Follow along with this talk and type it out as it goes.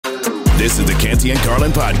This is the Canty and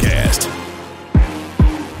Carlin Podcast.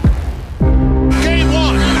 Game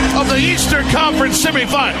 1 of the Eastern Conference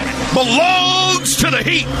semifinal belongs to the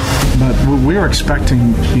Heat. But we were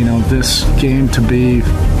expecting, this game to be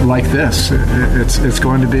like this. It's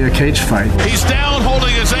going to be a cage fight. He's down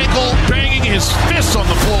holding his ankle, banging his fists on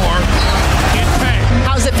the floor in pain.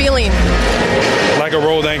 How's it feeling? Like a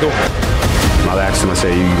rolled ankle. I asked him, I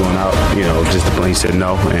said, you going out, just to play? He said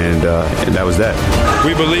no, and that was that.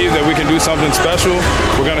 We believe that we can do something special.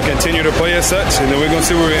 We're going to continue to play as such, and then we're going to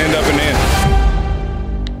see where we end up in the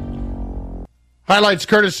end. Highlights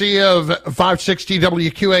courtesy of 560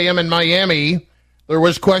 WQAM in Miami. There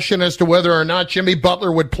was question as to whether or not Jimmy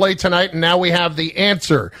Butler would play tonight, and now we have the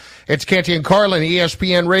answer. It's Canty and Carlin,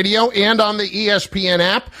 ESPN Radio, and on the ESPN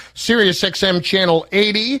app, Sirius XM Channel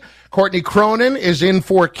 80. Courtney Cronin is in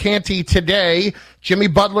for Canty today. Jimmy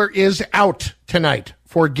Butler is out tonight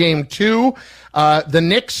for Game 2. The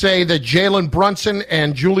Knicks say that Jalen Brunson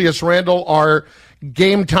and Julius Randle are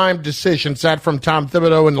game-time decisions. That from Tom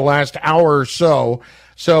Thibodeau in the last hour or so.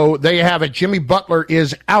 So they have it. Jimmy Butler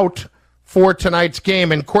is out for tonight's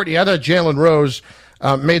game. And Courtney, I thought Jalen Rose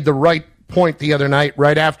made the right point the other night,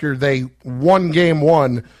 right after they won Game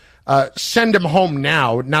 1. Send him home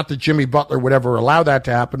now. Not that Jimmy Butler would ever allow that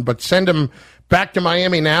to happen, but send him back to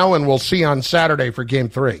Miami now, and we'll see on Saturday for Game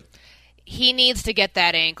 3. He needs to get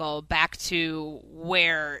that ankle back to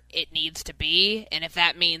where it needs to be, and if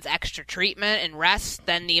that means extra treatment and rest,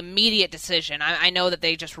 then the immediate decision. I know that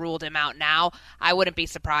they just ruled him out now. I wouldn't be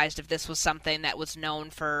surprised if this was something that was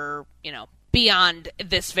known for, beyond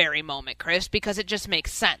this very moment, Chris, because it just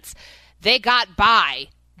makes sense. They got by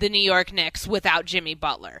the New York Knicks without Jimmy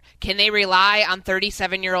Butler. Can they rely on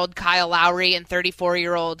 37-year-old Kyle Lowry and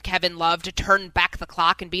 34-year-old Kevin Love to turn back the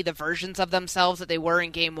clock and be the versions of themselves that they were in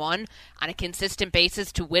Game 1 on a consistent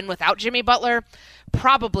basis to win without Jimmy Butler?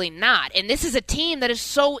 Probably not. And this is a team that is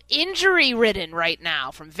so injury-ridden right now,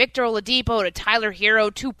 from Victor Oladipo to Tyler Hero,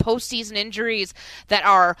 2 postseason injuries that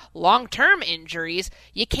are long-term injuries.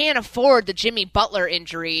 You can't afford the Jimmy Butler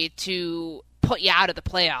injury to put you out of the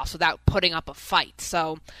playoffs without putting up a fight.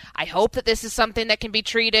 So I hope that this is something that can be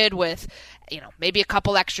treated with, maybe a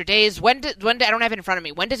couple extra days. When I don't have it in front of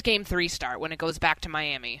me. When does Game 3 start when it goes back to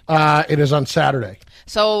Miami? It is on Saturday.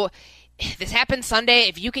 So this happens Sunday.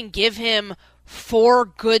 If you can give him 4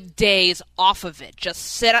 good days off of it, just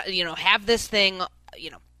sit, have this thing,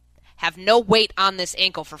 have no weight on this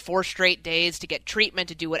ankle for 4 straight days to get treatment,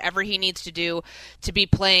 to do whatever he needs to do to be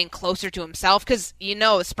playing closer to himself. Because,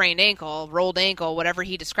 a sprained ankle, rolled ankle, whatever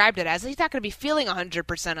he described it as, he's not going to be feeling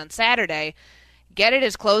 100% on Saturday. Get it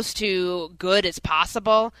as close to good as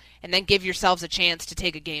possible, and then give yourselves a chance to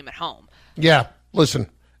take a game at home. Yeah, listen,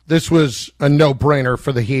 this was a no-brainer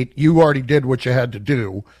for the Heat. You already did what you had to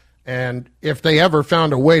do. And if they ever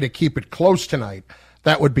found a way to keep it close tonight,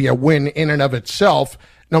 that would be a win in and of itself,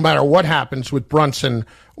 no matter what happens with Brunson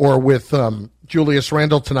or with Julius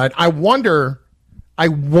Randle tonight. I wonder,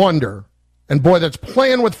 and boy, that's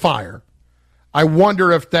playing with fire. I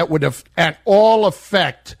wonder if that would have at all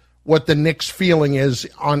affect what the Knicks' feeling is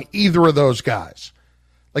on either of those guys.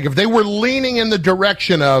 Like if they were leaning in the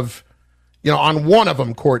direction of, on one of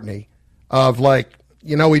them, Courtney, of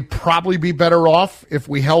we'd probably be better off if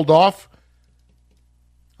we held off.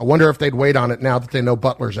 I wonder if they'd wait on it now that they know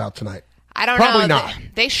Butler's out tonight. I don't Probably know. Not.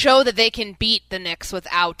 They show that they can beat the Knicks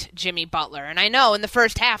without Jimmy Butler. And I know in the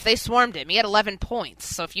first half they swarmed him. He had 11 points.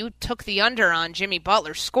 So if you took the under on Jimmy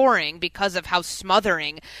Butler scoring because of how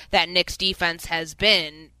smothering that Knicks defense has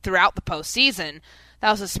been throughout the postseason,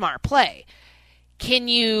 that was a smart play. Can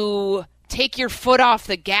you take your foot off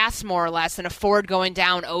the gas more or less and afford going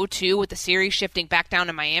down 0-2 with the series shifting back down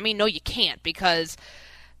to Miami? No, you can't, because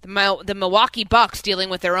the Milwaukee Bucks, dealing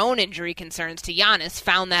with their own injury concerns to Giannis,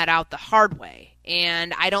 found that out the hard way.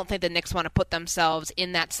 And I don't think the Knicks want to put themselves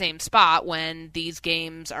in that same spot when these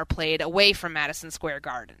games are played away from Madison Square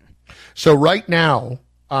Garden. So right now,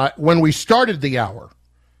 when we started the hour,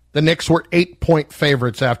 the Knicks were 8-point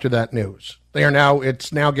favorites after that news.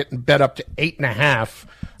 It's now getting bet up to 8.5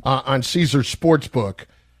 on Caesars Sportsbook.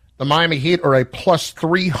 The Miami Heat are a plus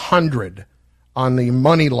 300 on the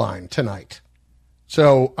money line tonight.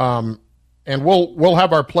 So, and we'll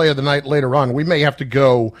have our play of the night later on. We may have to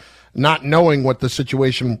go not knowing what the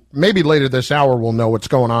situation, maybe later this hour we'll know what's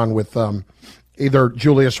going on with either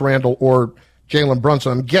Julius Randle or Jalen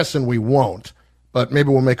Brunson. I'm guessing we won't, but maybe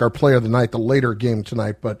we'll make our play of the night the later game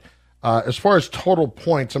tonight. But as far as total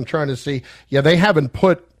points, I'm trying to see. Yeah, they haven't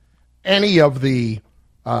put any of the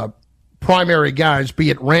primary guys, be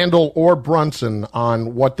it Randle or Brunson,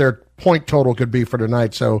 on what their point total could be for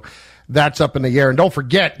tonight. So that's up in the air. And don't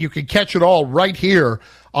forget, you can catch it all right here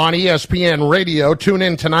on ESPN Radio. Tune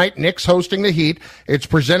in tonight. Knicks hosting the Heat. It's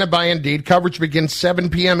presented by Indeed. Coverage begins 7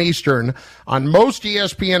 p.m. Eastern on most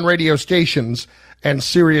ESPN radio stations and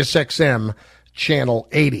Sirius XM Channel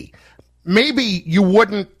 80. Maybe you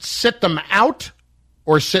wouldn't sit them out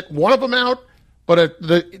or sit one of them out, but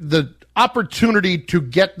the opportunity to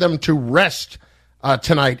get them to rest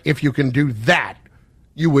tonight, if you can do that,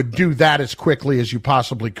 you would do that as quickly as you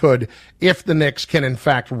possibly could if the Knicks can, in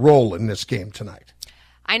fact, roll in this game tonight.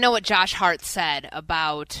 I know what Josh Hart said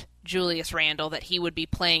about Julius Randle, that he would be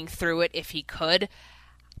playing through it if he could.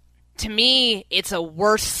 To me, it's a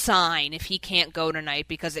worse sign if he can't go tonight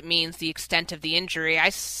because it means the extent of the injury. I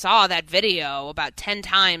saw that video about 10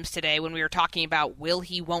 times today when we were talking about will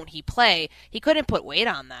he, won't he play. He couldn't put weight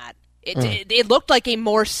on that. It looked like a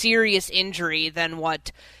more serious injury than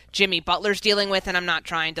what Jimmy Butler's dealing with, and I'm not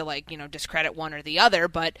trying to discredit one or the other,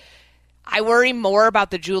 but I worry more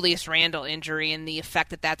about the Julius Randle injury and the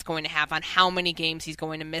effect that that's going to have on how many games he's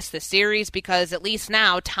going to miss this series, because at least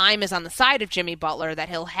now time is on the side of Jimmy Butler that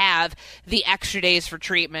he'll have the extra days for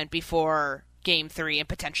treatment before Game 3 and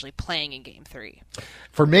potentially playing in Game 3.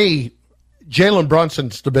 For me, Jalen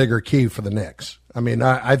Brunson's the bigger key for the Knicks. I mean,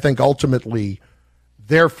 I think ultimately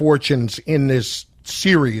their fortunes in this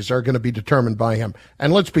series are going to be determined by him.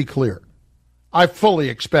 And let's be clear, I fully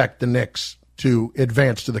expect the Knicks to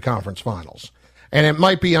advance to the conference finals. And it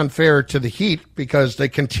might be unfair to the Heat because they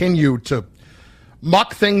continue to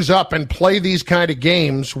muck things up and play these kind of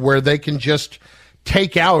games where they can just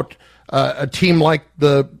take out a team like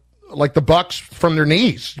the Bucks from their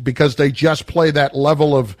knees because they just play that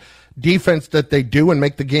level of defense that they do and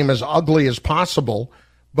make the game as ugly as possible.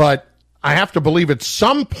 But I have to believe at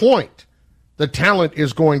some point the talent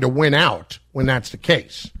is going to win out when that's the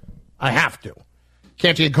case. I have to.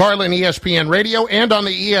 Canty and Carlin, ESPN Radio, and on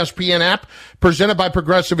the ESPN app, presented by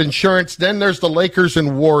Progressive Insurance. Then there's the Lakers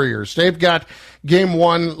and Warriors. They've got Game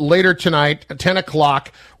 1 later tonight at 10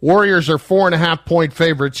 o'clock. Warriors are 4.5-point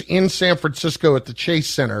favorites in San Francisco at the Chase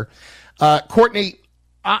Center. Courtney,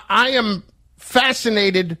 I am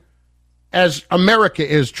fascinated, as America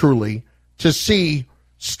is truly, to see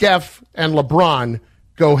Steph and LeBron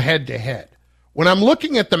go head-to-head. When I'm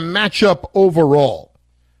looking at the matchup overall,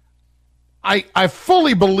 I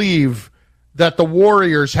fully believe that the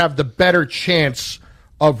Warriors have the better chance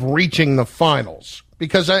of reaching the finals.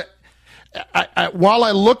 Because while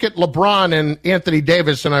I look at LeBron and Anthony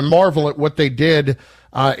Davis and I marvel at what they did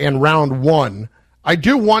in round 1, I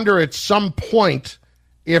do wonder at some point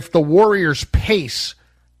if the Warriors' pace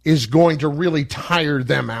is going to really tire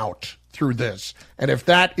them out through this. And if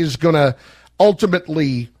that is going to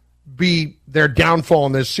ultimately be their downfall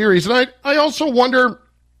in this series. And I also wonder,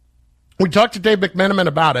 we talked to Dave McMenamin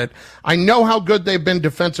about it. I know how good they've been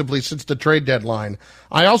defensively since the trade deadline.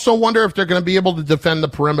 I also wonder if they're going to be able to defend the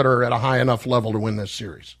perimeter at a high enough level to win this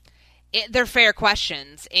series. They're fair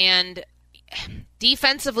questions. And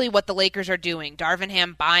defensively, what the Lakers are doing, Darvin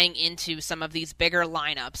Ham buying into some of these bigger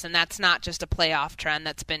lineups, and that's not just a playoff trend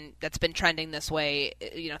that's been trending this way,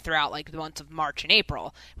 throughout the months of March and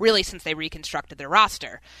April, really since they reconstructed their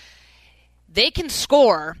roster. They can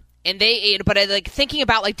score, but thinking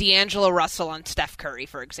about D'Angelo Russell on Steph Curry,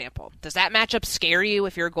 for example, does that matchup scare you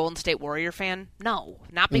if you're a Golden State Warrior fan? No,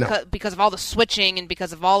 not because of all the switching and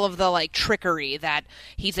because of all of the trickery that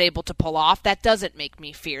he's able to pull off. That doesn't make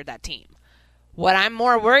me fear that team. What I'm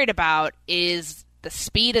more worried about is the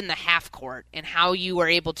speed in the half court and how you are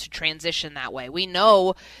able to transition that way. We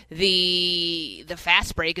know the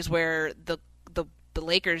fast break is where the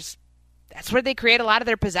Lakers, that's where they create a lot of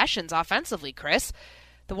their possessions offensively, Chris.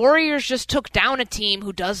 The Warriors just took down a team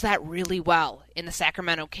who does that really well in the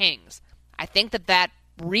Sacramento Kings. I think that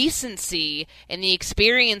recency and the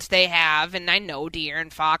experience they have, and I know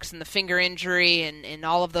De'Aaron Fox and the finger injury and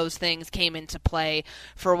all of those things came into play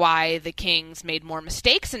for why the Kings made more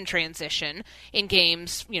mistakes in transition in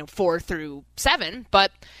games 4 through 7,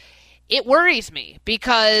 but it worries me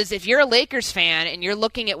because if you're a Lakers fan and you're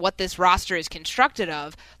looking at what this roster is constructed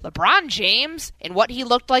of, LeBron James and what he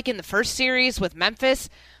looked like in the first series with Memphis,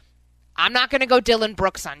 I'm not going to go Dylan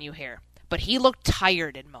Brooks on you here, but he looked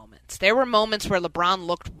tired in moments. There were moments where LeBron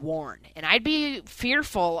looked worn, and I'd be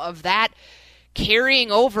fearful of that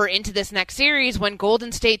carrying over into this next series when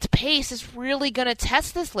Golden State's pace is really going to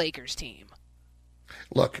test this Lakers team.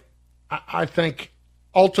 Look, I think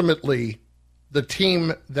ultimately the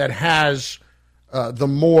team that has the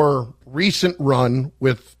more recent run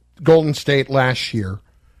with Golden State last year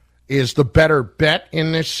is the better bet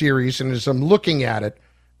in this series. And as I'm looking at it,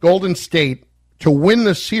 Golden State to win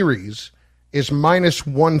the series is minus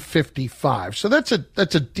 155. So that's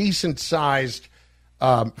a decent-sized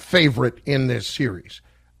favorite in this series.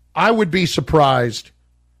 I would be surprised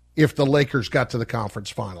if the Lakers got to the conference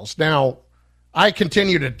finals. Now, I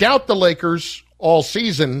continue to doubt the Lakers all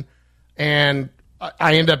season, and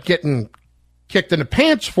I end up getting kicked in the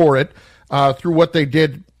pants for it through what they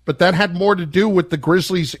did, but that had more to do with the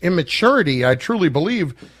Grizzlies' immaturity, I truly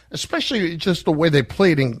believe, especially just the way they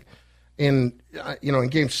played in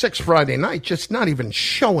Game 6 Friday night, just not even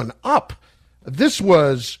showing up. This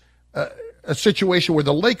was a situation where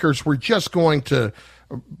the Lakers were just going to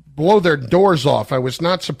blow their doors off. I was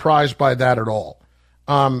not surprised by that at all.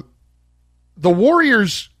 The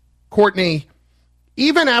Warriors, Courtney,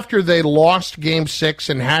 even after they lost Game 6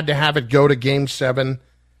 and had to have it go to Game 7,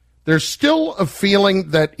 there's still a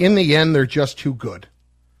feeling that in the end they're just too good.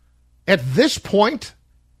 At this point,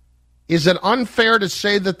 is it unfair to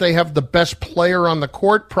say that they have the best player on the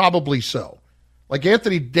court? Probably so. Like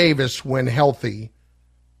Anthony Davis, when healthy,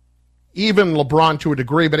 even LeBron to a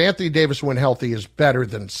degree, but Anthony Davis, when healthy, is better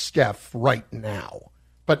than Steph right now.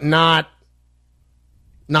 But not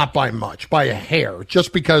by much, by a hair,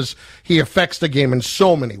 just because he affects the game in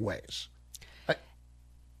so many ways.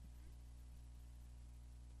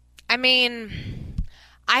 I mean,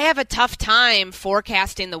 I have a tough time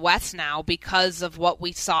forecasting the West now because of what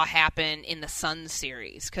we saw happen in the Suns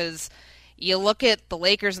series. Because you look at the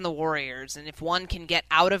Lakers and the Warriors, and if one can get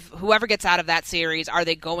out of whoever gets out of that series, are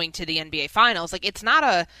they going to the NBA Finals? Like it's not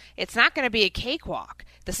going to be a cakewalk.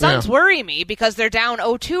 The Suns worry me because they're down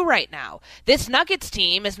 0-2 right now. This Nuggets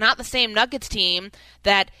team is not the same Nuggets team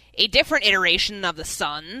that a different iteration of the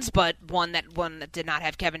Suns, but one that did not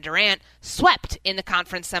have Kevin Durant, swept in the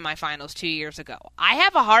conference semifinals 2 years ago. I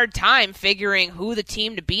have a hard time figuring who the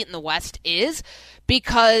team to beat in the West is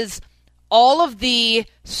because all of the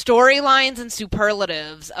storylines and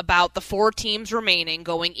superlatives about the four teams remaining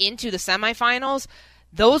going into the semifinals,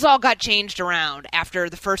 those all got changed around after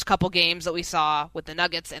the first couple games that we saw with the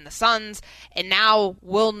Nuggets and the Suns, and now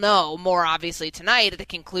we'll know more obviously tonight at the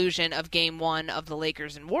conclusion of Game 1 of the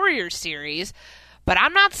Lakers and Warriors series. But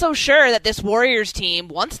I'm not so sure that this Warriors team,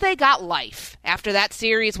 once they got life, after that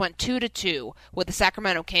series went 2-2 with the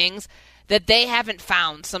Sacramento Kings, that they haven't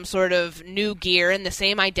found some sort of new gear and the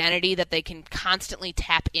same identity that they can constantly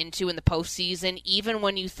tap into in the postseason, even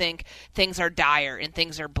when you think things are dire and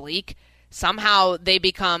things are bleak. Somehow they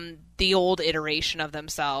become the old iteration of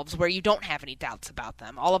themselves where you don't have any doubts about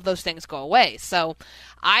them. All of those things go away. So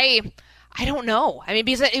I don't know. I mean,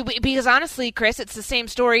 because honestly, Chris, it's the same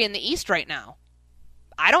story in the East right now.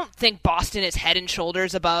 I don't think Boston is head and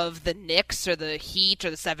shoulders above the Knicks or the Heat or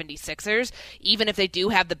the 76ers, even if they do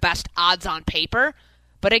have the best odds on paper.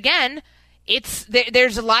 But again,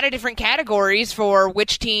 there's a lot of different categories for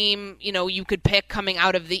which team you could pick coming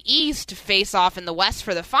out of the East to face off in the West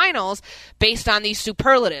for the finals based on these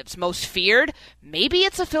superlatives. Most feared, maybe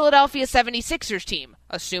it's a Philadelphia 76ers team,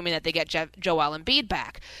 assuming that they get Joel Embiid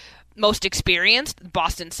back. Most experienced,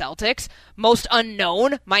 Boston Celtics. Most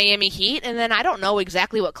unknown, Miami Heat. And then I don't know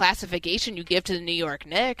exactly what classification you give to the New York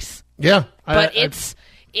Knicks. Yeah. But this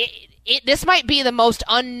might be the most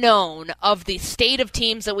unknown of the state of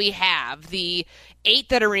teams that we have, the 8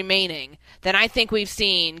 that are remaining, that I think we've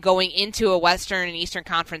seen going into a Western and Eastern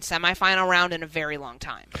Conference semifinal round in a very long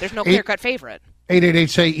time. There's no clear-cut favorite.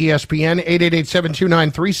 888-SAY-ESPN,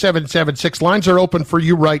 888-729-3776. Lines are open for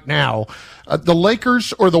you right now. The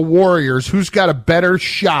Lakers or the Warriors, who's got a better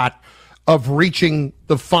shot of reaching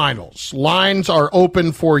the finals? Lines are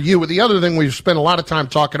open for you. The other thing we've spent a lot of time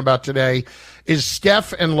talking about today is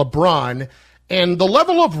Steph and LeBron and the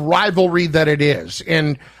level of rivalry that it is.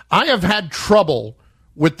 And I have had trouble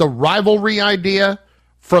with the rivalry idea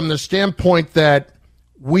from the standpoint that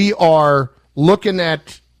we are looking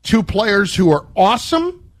at two players who are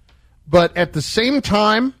awesome, but at the same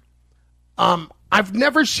time, I've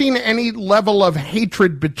never seen any level of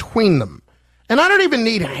hatred between them. And I don't even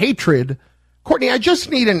need hatred, Courtney. I just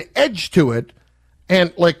need an edge to it.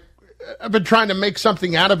 And, I've been trying to make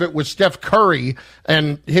something out of it with Steph Curry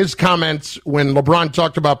and his comments when LeBron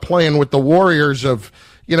talked about playing with the Warriors of,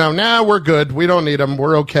 we're good. We don't need them.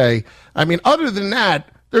 We're okay. I mean, other than that,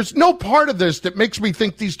 there's no part of this that makes me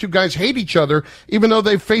think these two guys hate each other, even though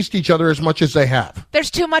they've faced each other as much as they have. There's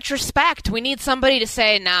too much respect. We need somebody to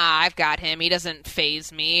say, nah, I've got him. He doesn't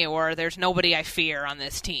faze me, or there's nobody I fear on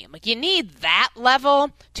this team. You need that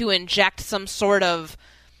level to inject some sort of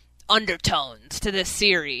undertones to this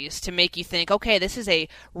series to make you think, okay, this is a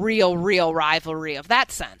real rivalry of that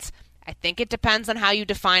sense. I think it depends on how you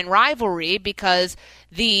define rivalry, because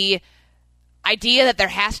the idea that there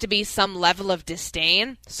has to be some level of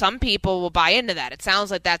disdain, some people will buy into that. It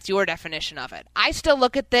sounds like that's your definition of it. I still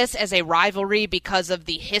look at this as a rivalry because of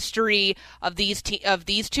the history of these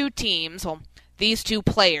two teams, well, these two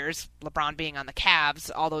players, LeBron being on the Cavs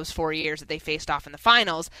all those 4 years that they faced off in the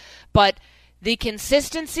finals, but the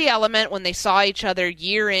consistency element when they saw each other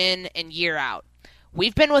year in and year out.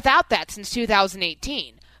 We've been without that since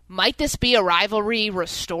 2018. Might this be a rivalry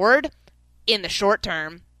restored in the short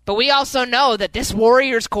term? But we also know that this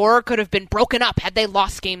Warriors core could have been broken up had they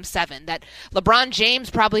lost Game 7. That LeBron James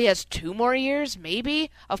probably has 2 more years, maybe,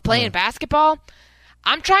 of playing basketball.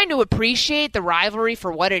 I'm trying to appreciate the rivalry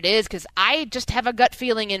for what it is because I just have a gut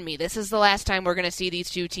feeling in me. This is the last time we're going to see these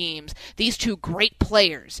two teams, these two great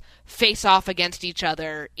players, face off against each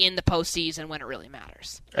other in the postseason when it really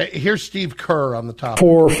matters. Here's Steve Kerr on the top.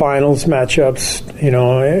 4 finals matchups,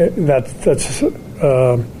 that's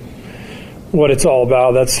what it's all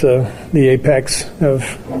about. That's the apex of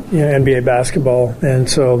NBA basketball. And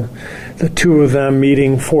so the two of them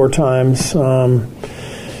meeting 4 times,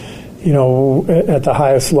 at the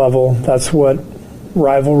highest level, that's what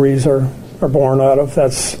rivalries are born out of.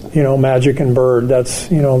 That's, Magic and Bird. That's,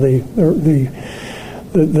 the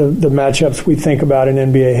matchups we think about in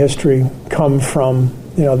NBA history come from,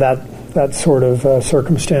 that sort of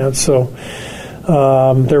circumstance. So,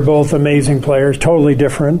 they're both amazing players, totally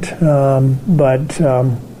different, but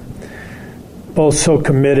both so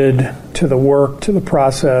committed to the work, to the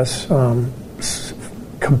process,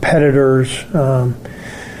 competitors,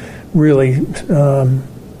 really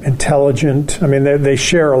intelligent. I mean, they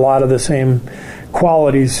share a lot of the same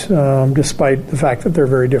qualities, despite the fact that they're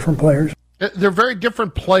very different players. They're very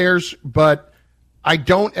different players, but I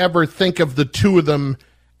don't ever think of the two of them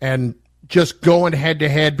and just going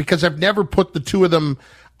head-to-head because I've never put the two of them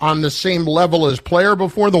on the same level as player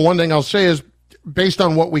before. The one thing I'll say is, based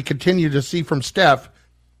on what we continue to see from Steph,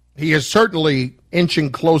 he is certainly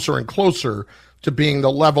inching closer and closer to being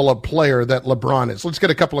the level of player that LeBron is. Let's get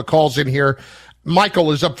a couple of calls in here.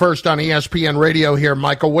 Michael is up first on ESPN Radio here.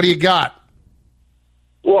 Michael, what do you got?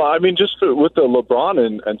 Well, I mean, just with the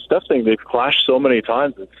LeBron and Steph thing, they've clashed so many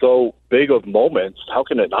times. It's so big of moments. How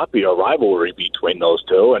can it not be a rivalry between those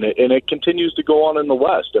two? And it continues to go on in the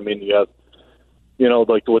West. I mean, you have,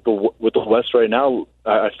 like with the West right now,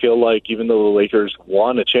 I feel like even though the Lakers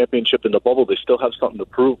won a championship in the bubble, they still have something to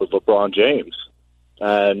prove with LeBron James.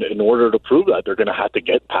 And in order to prove that, they're going to have to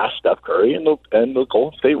get past Steph Curry and the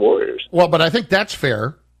Golden State Warriors. Well, but I think that's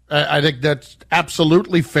fair. I think that's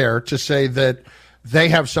absolutely fair to say that they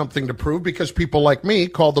have something to prove because people like me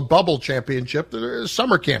call the bubble championship the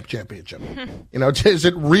summer camp championship. Is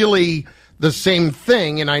it really the same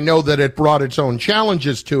thing? And I know that it brought its own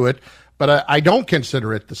challenges to it, but I don't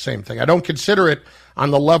consider it the same thing. I don't consider it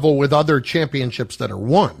on the level with other championships that are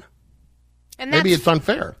won. And maybe it's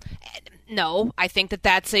unfair. No, I think that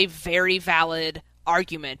that's a very valid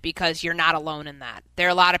argument because you're not alone in that. There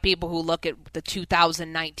are a lot of people who look at the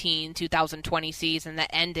 2019-2020 season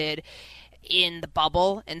that ended in the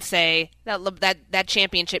bubble and say that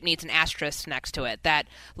championship needs an asterisk next to it, that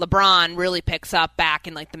LeBron really picks up back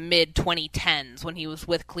in like the mid-2010s when he was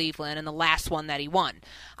with Cleveland and the last one that he won.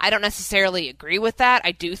 I don't necessarily agree with that.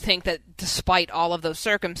 I do think that despite all of those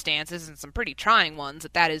circumstances and some pretty trying ones,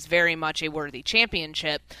 that is very much a worthy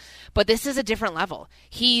championship. But this is a different level.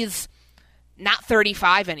 He's not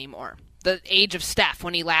 35 anymore. The age of Steph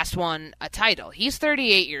when he last won a title. He's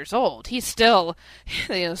 38 years old. He's still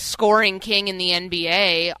scoring king in the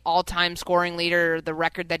NBA, all-time scoring leader, the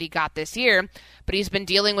record that he got this year, but he's been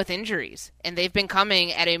dealing with injuries, and they've been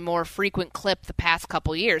coming at a more frequent clip the past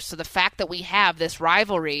couple years. So the fact that we have this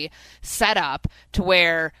rivalry set up to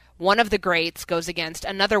where one of the greats goes against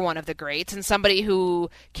another one of the greats and somebody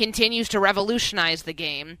who continues to revolutionize the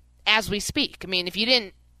game as we speak. I mean, if you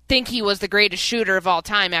didn't think he was the greatest shooter of all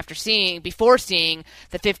time before seeing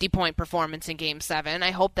the 50-point performance in Game 7.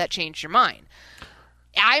 I hope that changed your mind.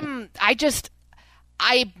 I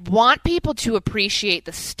want people to appreciate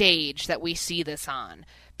the stage that we see this on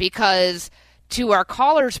because, to our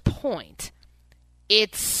caller's point,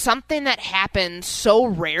 it's something that happens so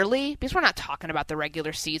rarely because we're not talking about the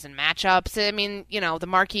regular season matchups. I mean, the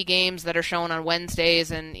marquee games that are shown on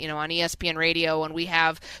Wednesdays and, on ESPN Radio, and we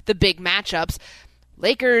have the big matchups.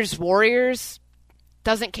 Lakers, Warriors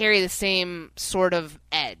doesn't carry the same sort of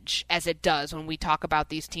edge as it does when we talk about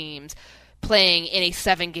these teams playing in a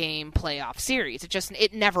 7-game playoff series.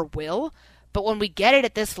 It never will. But when we get it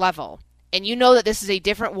at this level, and you know that this is a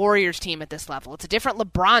different Warriors team at this level, it's a different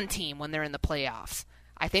LeBron team when they're in the playoffs.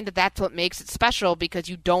 I think that that's what makes it special, because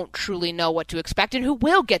you don't truly know what to expect and who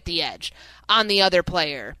will get the edge on the other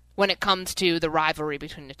player when it comes to the rivalry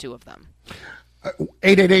between the two of them.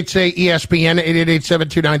 888-SAY-ESPN,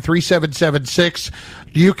 888-729-3776.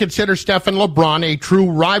 Do you consider Steph and LeBron a true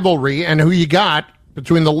rivalry, and who you got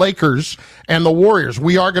between the Lakers and the Warriors?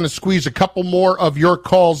 We are going to squeeze a couple more of your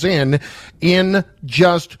calls in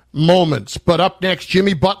just moments. But up next,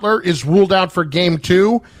 Jimmy Butler is ruled out for Game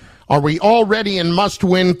 2. Are we already in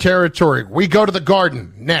must-win territory? We go to the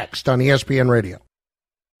Garden next on ESPN Radio.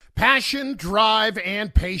 Passion, drive,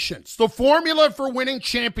 and patience. The formula for winning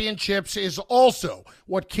championships is also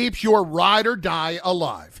what keeps your ride or die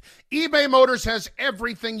alive. eBay Motors has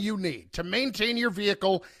everything you need to maintain your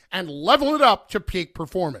vehicle and level it up to peak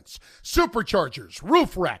performance. Superchargers,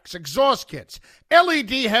 roof racks, exhaust kits,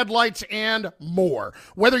 LED headlights, and more.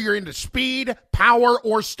 Whether you're into speed, power,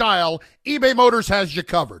 or style, eBay Motors has you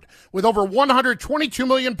covered. With over 122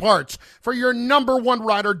 million parts for your number one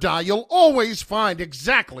ride or die, you'll always find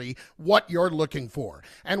exactly what you're looking for.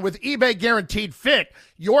 And with eBay Guaranteed Fit,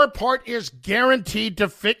 your part is guaranteed to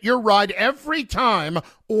fit your ride every time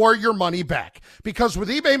or your money back. Because with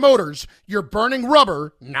eBay Motors, you're burning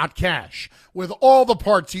rubber, not cash. With all the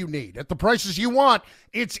parts you need at the prices you want,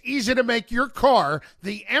 it's easy to make your car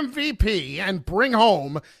the MVP and bring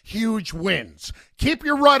home huge wins. Keep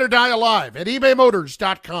your ride or die alive at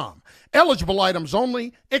ebaymotors.com. Eligible items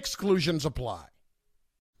only. Exclusions apply.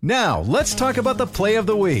 Now, let's talk about the play of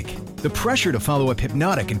the week. The pressure to follow up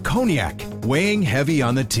Hypnotic and Cognac, weighing heavy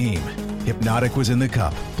on the team. Hypnotic was in the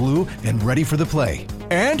cup, blue, and ready for the play.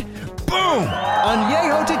 And boom!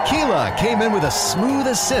 Añejo Tequila came in with a smooth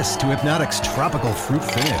assist to Hypnotic's tropical fruit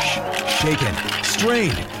finish. Shaken,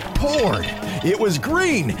 strained, poured. It was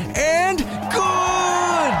green and good!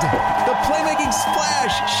 The playmaking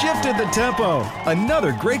splash shifted the tempo.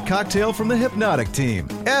 Another great cocktail from the Hypnotic team.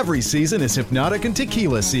 Every season is Hypnotic and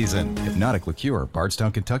Tequila season. Hypnotic Liqueur,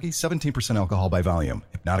 Bardstown, Kentucky, 17% alcohol by volume.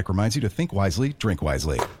 Hypnotic reminds you to think wisely, drink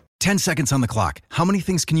wisely. 10 seconds on the clock. How many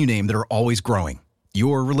things can you name that are always growing?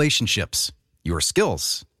 Your relationships, your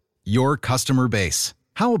skills, your customer base.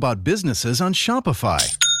 How about businesses on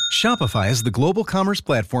Shopify? Shopify is the global commerce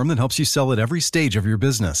platform that helps you sell at every stage of your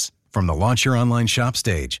business. From the launch your online shop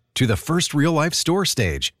stage, to the first real-life store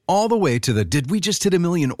stage, all the way to the did we just hit 1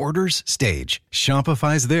 million orders stage.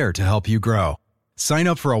 Shopify's there to help you grow. Sign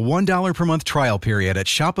up for a $1 per month trial period at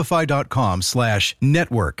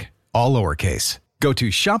shopify.com/network, all lowercase. Go to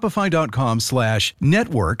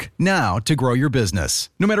shopify.com/network now to grow your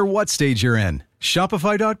business, no matter what stage you're in.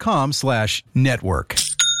 Shopify.com/network.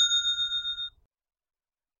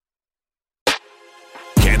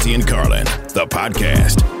 Canty and Carlin, the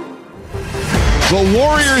podcast. The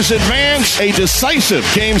Warriors advance a decisive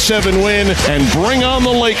Game 7 win and bring on the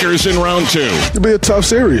Lakers in round 2. It'll be a tough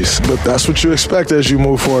series, but that's what you expect as you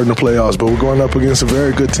move forward in the playoffs. But we're going up against a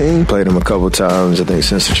very good team. Played them a couple times, I think,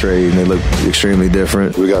 since the trade, and they look extremely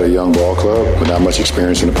different. We got a young ball club with not much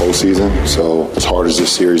experience in the postseason. So as hard as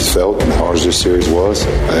this series felt and as hard as this series was,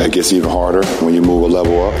 it gets even harder when you move a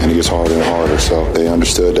level up, and it gets harder and harder. So they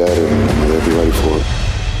understood that, and they'll be ready for it.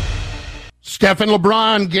 Steph and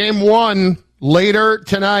LeBron, Game 1. Later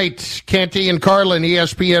tonight, Canty and Carlin,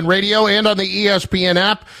 ESPN Radio, and on the ESPN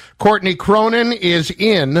app. Courtney Cronin is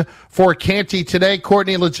in for Canty today.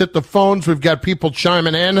 Courtney, let's hit the phones. We've got people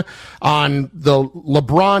chiming in on the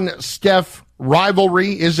LeBron-Steph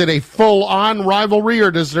rivalry. Is it a full-on rivalry,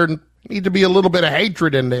 or does there need to be a little bit of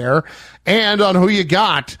hatred in there? And on who you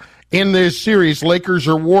got in this series, Lakers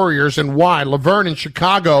or Warriors, and why? Laverne in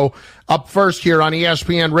Chicago up first here on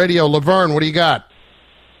ESPN Radio. Laverne, what do you got?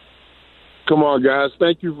 Come on, guys.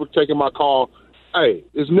 Thank you for taking my call. Hey,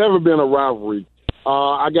 it's never been a rivalry.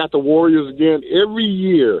 I got the Warriors again. Every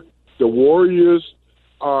year, the Warriors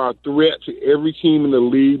are a threat to every team in the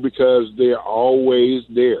league because they're always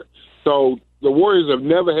there. So the Warriors have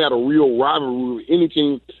never had a real rivalry with any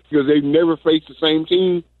team because they've never faced the same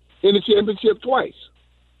team in the championship twice.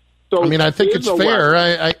 So I mean, I think it's fair.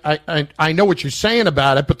 I know what you're saying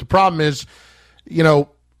about it, but the problem is, you know,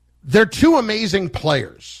 they're two amazing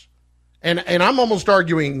players. And I'm almost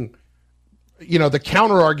arguing, you know, the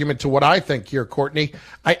counter argument to what I think here, Courtney.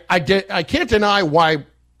 I can't deny why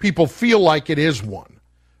people feel like it is one.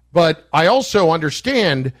 But I also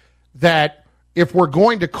understand that if we're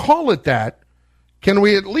going to call it that, can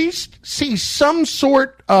we at least see some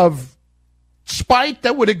sort of spite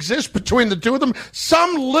that would exist between the two of them?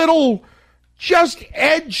 Some little just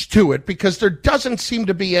edge to it, because there doesn't seem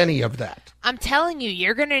to be any of that. I'm telling you,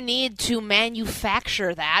 you're going to need to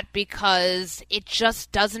manufacture that because it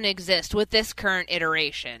just doesn't exist with this current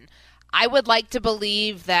iteration. I would like to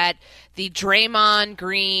believe that the Draymond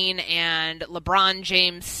Green and LeBron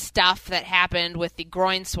James stuff that happened with the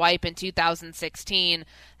groin swipe in 2016,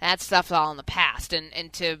 that stuff's all in the past.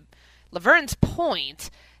 And to Laverne's point,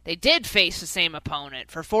 they did face the same opponent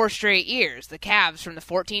for 4 straight years, the Cavs, from the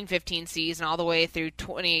 14-15 season all the way through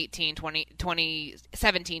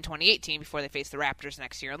 2017-2018 before they faced the Raptors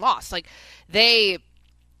next year and lost. Like, they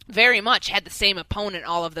very much had the same opponent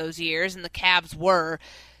all of those years, and the Cavs were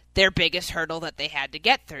their biggest hurdle that they had to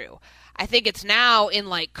get through. I think it's now in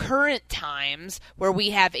like current times where we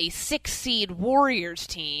have a 6-seed Warriors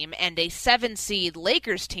team and a 7-seed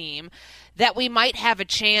Lakers team that we might have a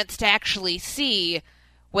chance to actually see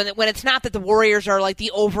when it's not that the Warriors are like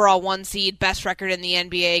the overall 1-seed, best record in the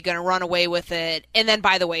NBA, going to run away with it. And then,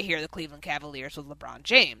 by the way, here are the Cleveland Cavaliers with LeBron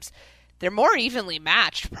James. They're more evenly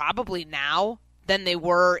matched probably now than they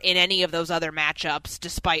were in any of those other matchups,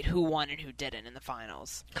 despite who won and who didn't in the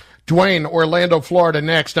finals. Dwayne, Orlando, Florida,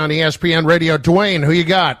 next on ESPN Radio. Dwayne, who you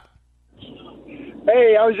got?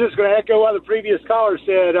 Hey, I was just going to echo what the previous caller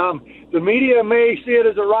said. The media may see it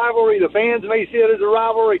as a rivalry. The fans may see it as a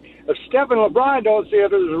rivalry. If Steph and LeBron don't see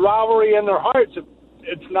it as a rivalry in their hearts,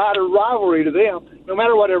 it's not a rivalry to them, no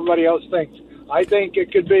matter what everybody else thinks. I think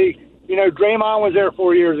it could be, Draymond was there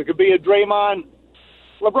 4 years. It could be a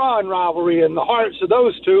Draymond-LeBron rivalry in the hearts of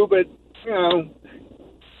those two, but,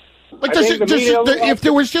 Like, if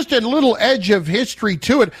there was just a little edge of history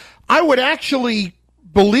to it, I would actually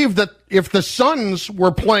believe that if the Suns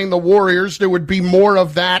were playing the Warriors, there would be more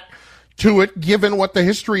of that to it, given what the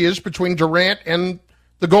history is between Durant and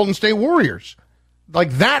the Golden State Warriors.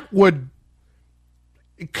 Like, that would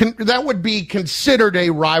be considered a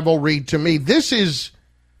rivalry to me. This is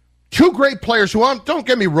two great players who, don't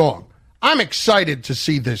get me wrong, I'm excited to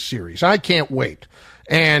see this series. I can't wait.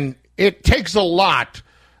 And it takes a lot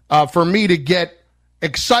for me to get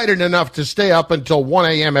excited enough to stay up until 1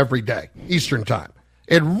 a.m. every day, Eastern time.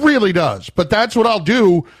 It really does. But that's what I'll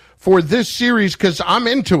do for this series because I'm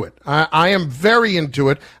into it. I am very into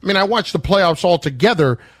it. I mean, I watch the playoffs all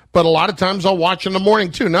together, but a lot of times I'll watch in the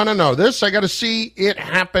morning too. No. This, I got to see it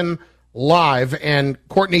happen live. And,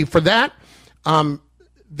 Courtney, for that,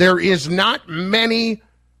 there is not many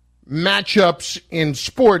matchups in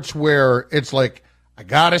sports where it's like, I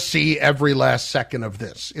got to see every last second of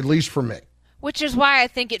this, at least for me. Which is why I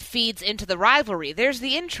think it feeds into the rivalry. There's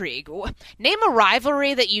the intrigue. Name a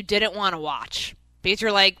rivalry that you didn't want to watch. Because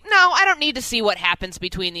you're like, no, I don't need to see what happens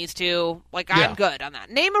between these two. Like, I'm good on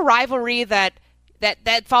that. Name a rivalry that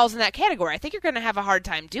falls in that category. I think you're going to have a hard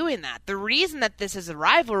time doing that. The reason that this is a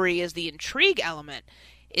rivalry is the intrigue element.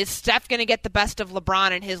 Is Steph going to get the best of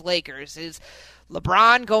LeBron and his Lakers? Is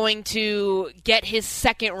LeBron going to get his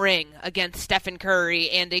second ring against Stephen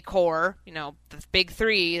Curry and a core, the big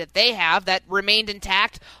three that they have that remained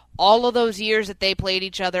intact all of those years that they played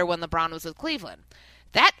each other when LeBron was with Cleveland?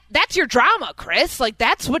 That's your drama, Chris. Like,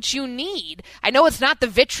 that's what you need. I know it's not the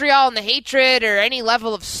vitriol and the hatred or any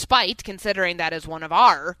level of spite, considering that is one of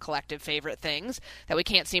our collective favorite things that we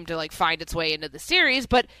can't seem to, find its way into the series,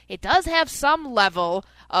 but it does have some level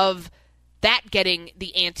of that getting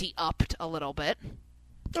the ante upped a little bit.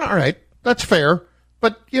 All right. That's fair.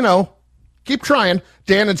 But, keep trying.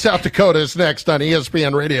 Dan in South Dakota is next on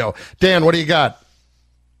ESPN Radio. Dan, what do you got?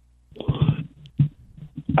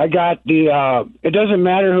 I got it doesn't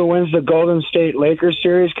matter who wins the Golden State Lakers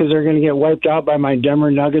series because they're going to get wiped out by my Denver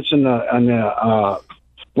Nuggets in the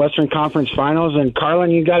Western Conference Finals. And,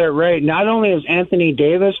 Carlin, you got it right. Not only is Anthony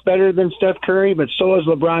Davis better than Steph Curry, but so is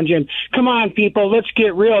LeBron James. Come on, people, let's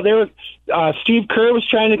get real. Steve Kerr was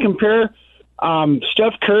trying to compare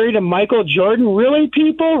Steph Curry to Michael Jordan. Really,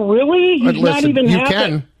 people? Really? He's not even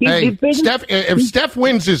half. If Steph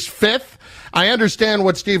wins his fifth, I understand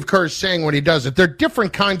what Steve Kerr is saying when he does it. They're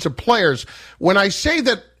different kinds of players. When I say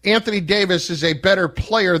that Anthony Davis is a better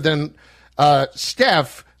player than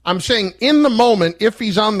Steph, I'm saying in the moment, if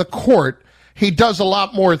he's on the court, he does a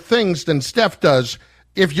lot more things than Steph does.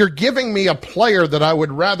 If you're giving me a player that I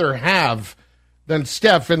would rather have than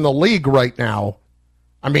Steph in the league right now,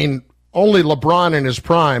 I mean, only LeBron in his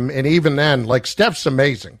prime, and even then, Steph's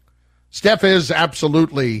amazing. Steph is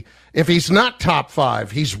absolutely, if he's not top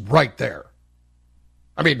 5, he's right there.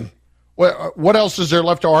 I mean, what else is there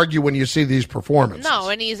left to argue when you see these performances? No,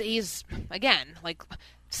 and he's again,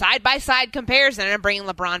 side-by-side comparison, and I'm bringing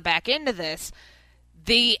LeBron back into this.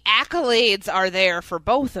 The accolades are there for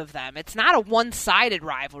both of them. It's not a one-sided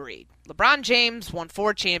rivalry. LeBron James won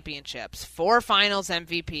 4 championships, 4 finals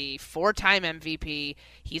MVP, 4-time MVP.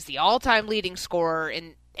 He's the all-time leading scorer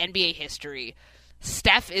in NBA history.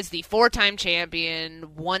 Steph is the 4-time champion,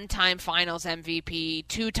 1-time finals MVP,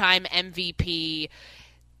 2-time MVP.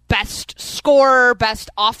 best scorer, best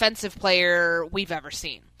offensive player we've ever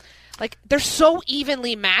seen. Like, they're so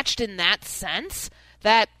evenly matched in that sense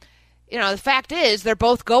that, the fact is they're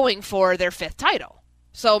both going for their 5th title.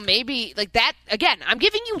 So maybe, like that, again, I'm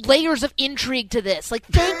giving you layers of intrigue to this. Like,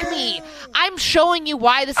 thank me. I'm showing you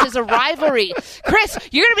why this is a rivalry. Chris,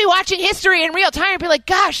 you're going to be watching history in real time and be like,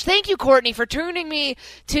 gosh, thank you, Courtney, for turning me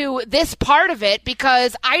to this part of it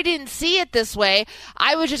because I didn't see it this way.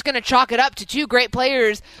 I was just going to chalk it up to 2 great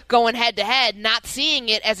players going head-to-head, not seeing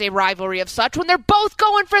it as a rivalry of such when they're both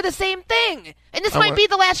going for the same thing. And this might be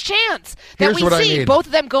the last chance that we see both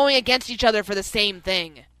of them going against each other for the same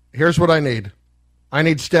thing. Here's what I need. I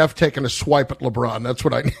need Steph taking a swipe at LeBron. That's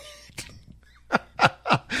what I need.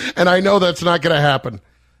 And I know that's not going to happen.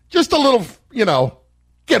 Just a little,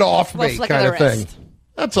 get off me kind of thing.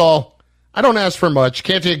 That's all. I don't ask for much.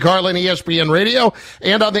 Canty and Carlin, ESPN Radio,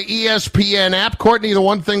 and on the ESPN app. Courtney, the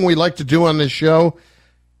one thing we like to do on this show,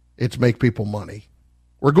 it's make people money.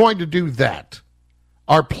 We're going to do that.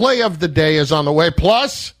 Our play of the day is on the way.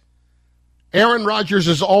 Plus, Aaron Rodgers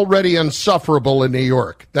is already insufferable in New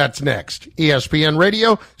York. That's next. ESPN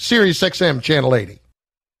Radio, Sirius XM, Channel 80.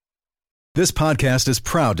 This podcast is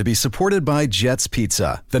proud to be supported by Jets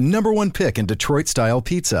Pizza, the #1 pick in Detroit-style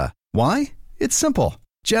pizza. Why? It's simple.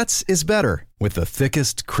 Jets is better. With the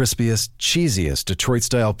thickest, crispiest, cheesiest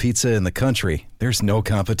Detroit-style pizza in the country, there's no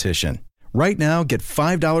competition. Right now, get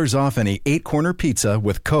 $5 off any 8-corner pizza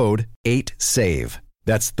with code 8SAVE.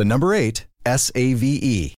 That's the number 8,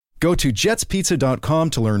 SAVE. Go to jetspizza.com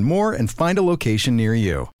to learn more and find a location near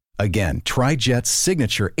you. Again, try Jet's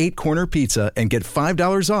signature 8-corner pizza and get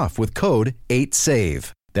 $5 off with code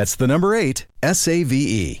 8SAVE. That's the number 8,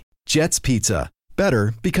 SAVE. Jet's Pizza.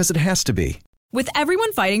 Better because it has to be. With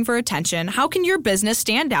everyone fighting for attention, how can your business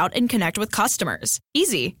stand out and connect with customers?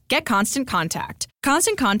 Easy. Get Constant Contact.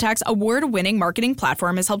 Constant Contact's award-winning marketing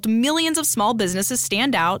platform has helped millions of small businesses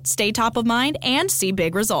stand out, stay top of mind, and see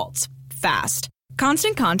big results. Fast.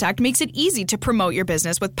 Constant Contact makes it easy to promote your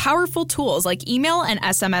business with powerful tools like email and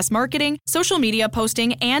SMS marketing, social media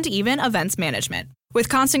posting, and even events management. With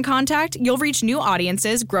Constant Contact, you'll reach new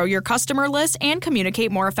audiences, grow your customer list, and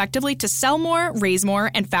communicate more effectively to sell more, raise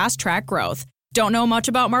more, and fast-track growth. Don't know much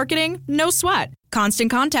about marketing? No sweat.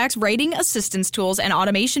 Constant Contact's writing assistance tools and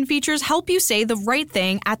automation features help you say the right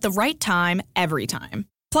thing at the right time, every time.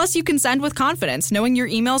 Plus, you can send with confidence, knowing your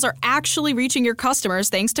emails are actually reaching your customers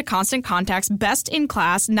thanks to Constant Contact's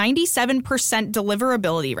best-in-class 97%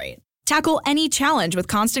 deliverability rate. Tackle any challenge with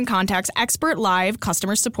Constant Contact's expert live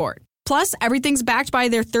customer support. Plus, everything's backed by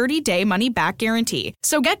their 30-day money-back guarantee.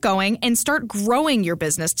 So get going and start growing your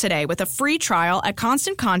business today with a free trial at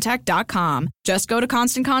ConstantContact.com. Just go to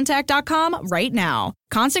ConstantContact.com right now.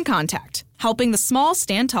 Constant Contact, helping the small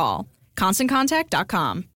stand tall.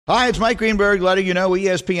 ConstantContact.com. Hi, it's Mike Greenberg letting you know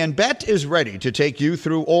ESPN Bet is ready to take you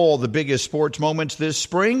through all the biggest sports moments this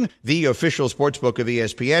spring. The official sportsbook of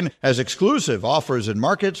ESPN has exclusive offers and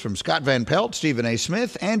markets from Scott Van Pelt, Stephen A.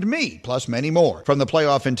 Smith, and me, plus many more. From the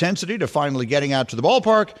playoff intensity to finally getting out to the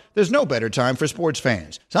ballpark, there's no better time for sports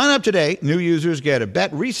fans. Sign up today. New users get a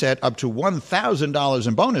bet reset up to $1,000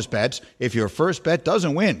 in bonus bets if your first bet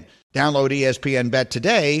doesn't win. Download ESPN Bet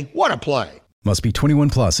today. What a play. Must be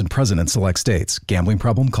 21 plus and present in select states. Gambling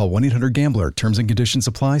problem? Call 1-800-GAMBLER. Terms and conditions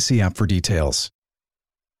apply. See app for details.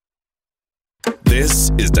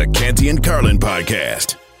 This is the Canty and Carlin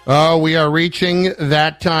podcast. We are reaching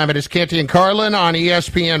that time. It is Canty and Carlin on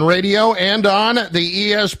ESPN Radio and on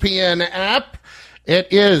the ESPN app. It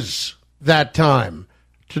is that time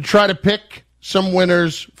to try to pick some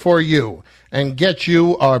winners for you and get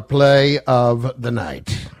you our play of the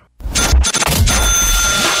night.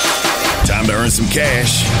 Time to earn some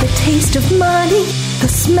cash. The taste of money, the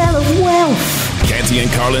smell of wealth. Canty and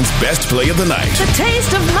Carlin's best play of the night. The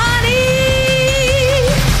taste of money.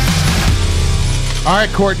 All right,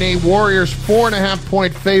 Courtney, Warriors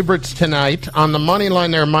 4.5-point favorites tonight. On the money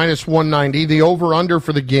line, they're minus 190. The over-under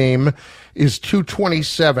for the game is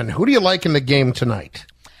 227. Who do you like in the game tonight?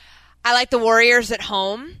 I like the Warriors at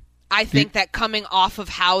home. I think that coming off of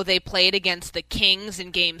how they played against the Kings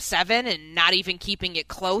in Game 7 and not even keeping it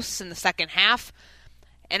close in the second half,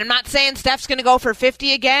 and I'm not saying Steph's going to go for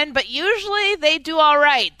 50 again, but usually they do all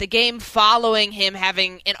right. The game following him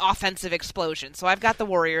having an offensive explosion. So I've got the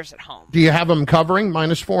Warriors at home. Do you have them covering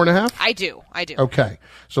minus 4.5? I do. Okay.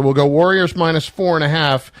 So we'll go Warriors minus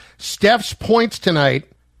 4.5. Steph's points tonight,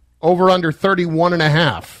 over under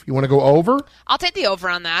 31.5. You want to go over? I'll take the over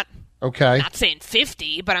on that. Okay. Not saying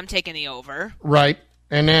 50, but I'm taking the over. Right.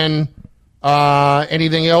 And then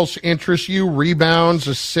anything else interest you? Rebounds,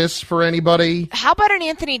 assists for anybody? How about an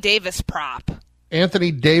Anthony Davis prop? Anthony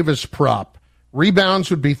Davis prop. Rebounds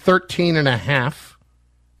would be 13.5.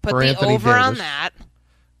 Put for the Anthony over Davis. on that.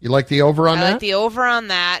 You like the over on that? I like the over on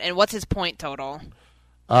that. And what's his point total?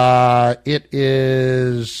 It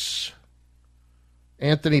is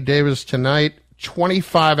Anthony Davis tonight,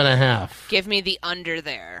 25.5. Give me the under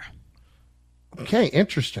there. Okay,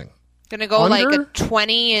 interesting. Gonna go Under? like a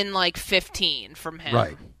 20 and like 15 from him.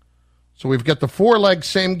 Right. So we've got the 4-leg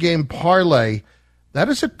same game parlay. That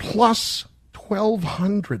is at plus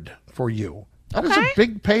 1,200 for you. That is a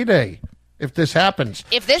big payday if this happens.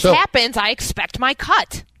 If this happens, I expect my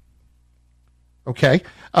cut. Okay.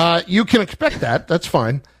 You can expect that. That's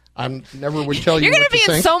fine. I never would tell you You're what going to be in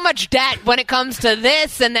think. so much debt when it comes to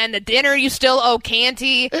this, and then the dinner you still owe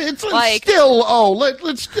Canty. It's still,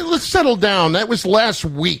 let's settle down. That was last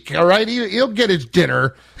week, all right? He'll get his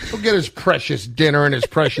dinner. He'll get his precious dinner and his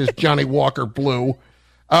precious Johnny Walker Blue.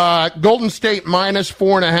 Golden State minus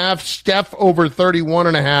 4.5. Steph over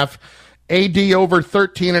 31.5. AD over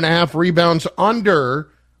 13.5. Rebounds under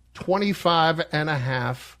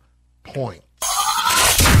 25.5 points.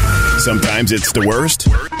 Sometimes it's the worst.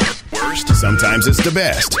 Sometimes it's the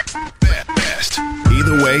best.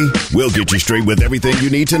 Either way, we'll get you straight with everything you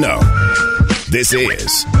need to know. This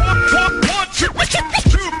is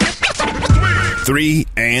 3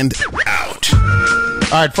 and Out.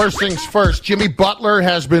 All right, first things first. Jimmy Butler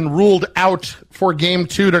has been ruled out for Game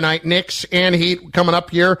 2 tonight. Knicks and Heat coming up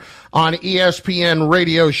here on ESPN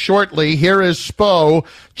Radio shortly. Here is Spo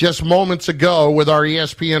just moments ago with our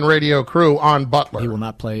ESPN Radio crew on Butler. He will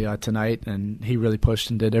not play tonight, and he really pushed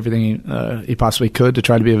and did everything he possibly could to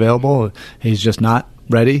try to be available. He's just not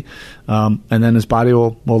ready, and then his body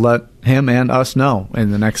will let him and us know in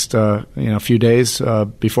the next few days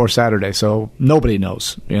before Saturday. So nobody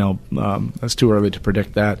knows. It's too early to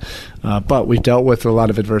predict that. But we've dealt with a lot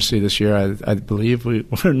of adversity this year. I believe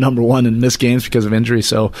we're number one in missed games because of injury.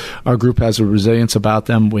 So our group has a resilience about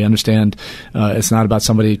them. We understand it's not about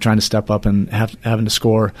somebody trying to step up and having to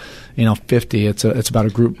score 50. It's about a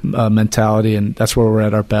group mentality, and that's where we're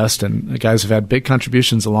at our best. And the guys have had big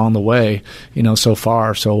contributions along the way, so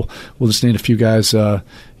far. So we'll just need a few guys,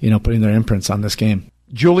 putting their imprints on this game.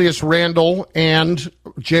 Julius Randle and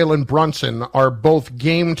Jalen Brunson are both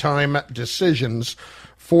game time decisions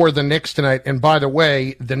for the Knicks tonight. And by the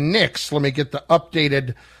way, the Knicks, let me get the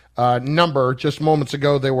updated number. Just moments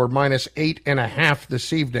ago, they were minus 8.5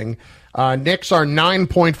 this evening. Knicks are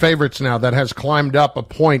 9-point favorites now. That has climbed up a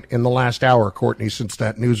point in the last hour, Courtney, since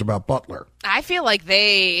that news about Butler. I feel like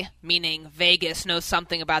they, meaning Vegas, knows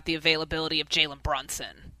something about the availability of Jalen Brunson.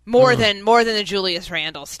 More than the Julius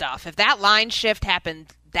Randle stuff. If that line shift happened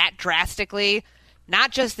that drastically,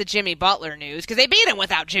 not just the Jimmy Butler news, because they beat him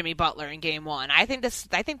without Jimmy Butler in Game 1. I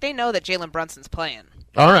think they know that Jalen Brunson's playing.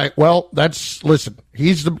 All right. Well, listen.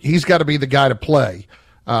 He's got to be the guy to play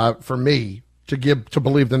for me to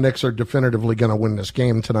believe the Knicks are definitively going to win this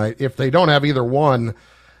game tonight. If they don't have either one,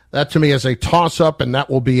 that to me is a toss-up, and that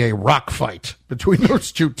will be a rock fight between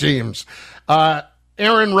those two teams.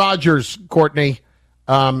 Aaron Rodgers, Courtney.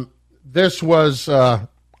 This was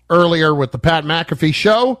earlier with the Pat McAfee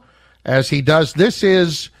show, as he does. This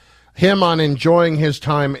is him on enjoying his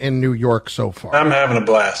time in New York so far. I'm having a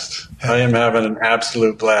blast. I am having an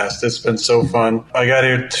absolute blast. It's been so fun. I got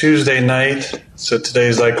here Tuesday night, so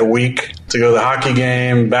today's like a week to go to the hockey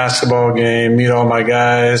game, basketball game, meet all my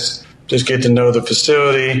guys, just get to know the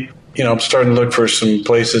facility. I'm starting to look for some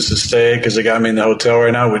places to stay because they got me in the hotel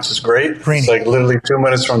right now, which is great. It's like literally 2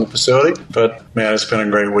 minutes from the facility. But, man, it's been a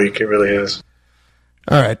great week. It really is.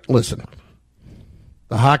 All right, listen.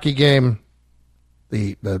 The hockey game,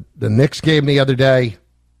 the Knicks game the other day,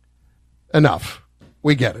 enough.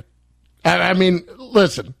 We get it. I mean,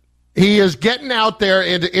 listen. He is getting out there.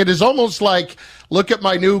 It is almost like, look at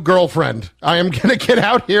my new girlfriend. I am going to get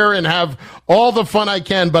out here and have all the fun I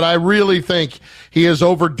can, but I really think he is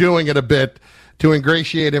overdoing it a bit to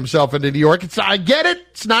ingratiate himself into New York. I get it.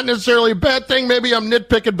 It's not necessarily a bad thing. Maybe I'm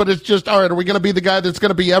nitpicking, but it's just, all right, are we going to be the guy that's going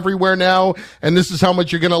to be everywhere now? And this is how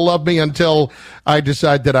much you're going to love me until I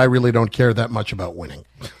decide that I really don't care that much about winning.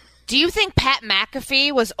 Do you think Pat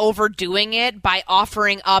McAfee was overdoing it by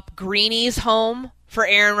offering up Greenie's home for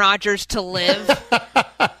Aaron Rodgers to live?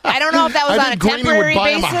 I don't know if that was on a temporary basis. Would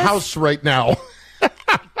buy basis. him a house right now.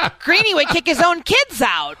 Greenie would kick his own kids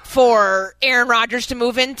out for Aaron Rodgers to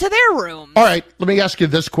move into their room. All right, let me ask you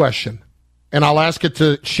this question, and I'll ask it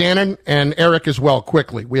to Shannon and Eric as well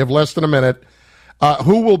quickly. We have less than a minute.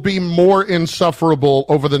 Who will be more insufferable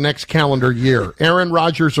over the next calendar year, Aaron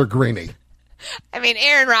Rodgers or Greenie? I mean,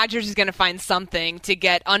 Aaron Rodgers is going to find something to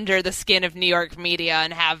get under the skin of New York media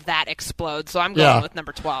and have that explode. So I'm going with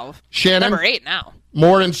number 12. Shannon? Number 8 now.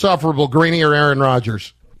 More insufferable, Greenie or Aaron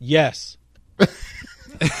Rodgers? Yes.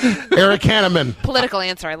 Eric Hanneman. Political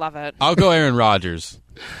answer. I love it. I'll go Aaron Rodgers.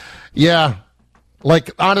 Yeah.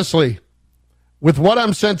 Like, honestly, with what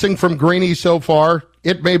I'm sensing from Greeny so far,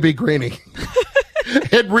 it may be Greeny.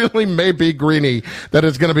 It really may be Greeny that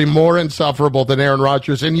is going to be more insufferable than Aaron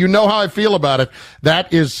Rodgers. And you know how I feel about it.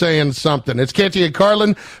 That is saying something. It's Canty and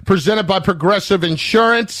Carlin, presented by Progressive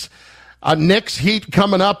Insurance. Knicks Heat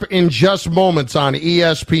coming up in just moments on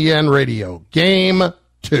ESPN Radio. Game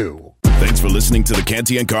 2. Thanks for listening to the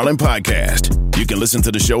Canty and Carlin podcast. You can listen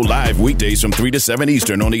to the show live weekdays from 3 to 7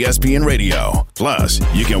 Eastern on ESPN Radio. Plus,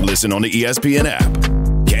 you can listen on the ESPN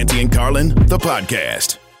app. Canty and Carlin, the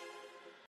podcast.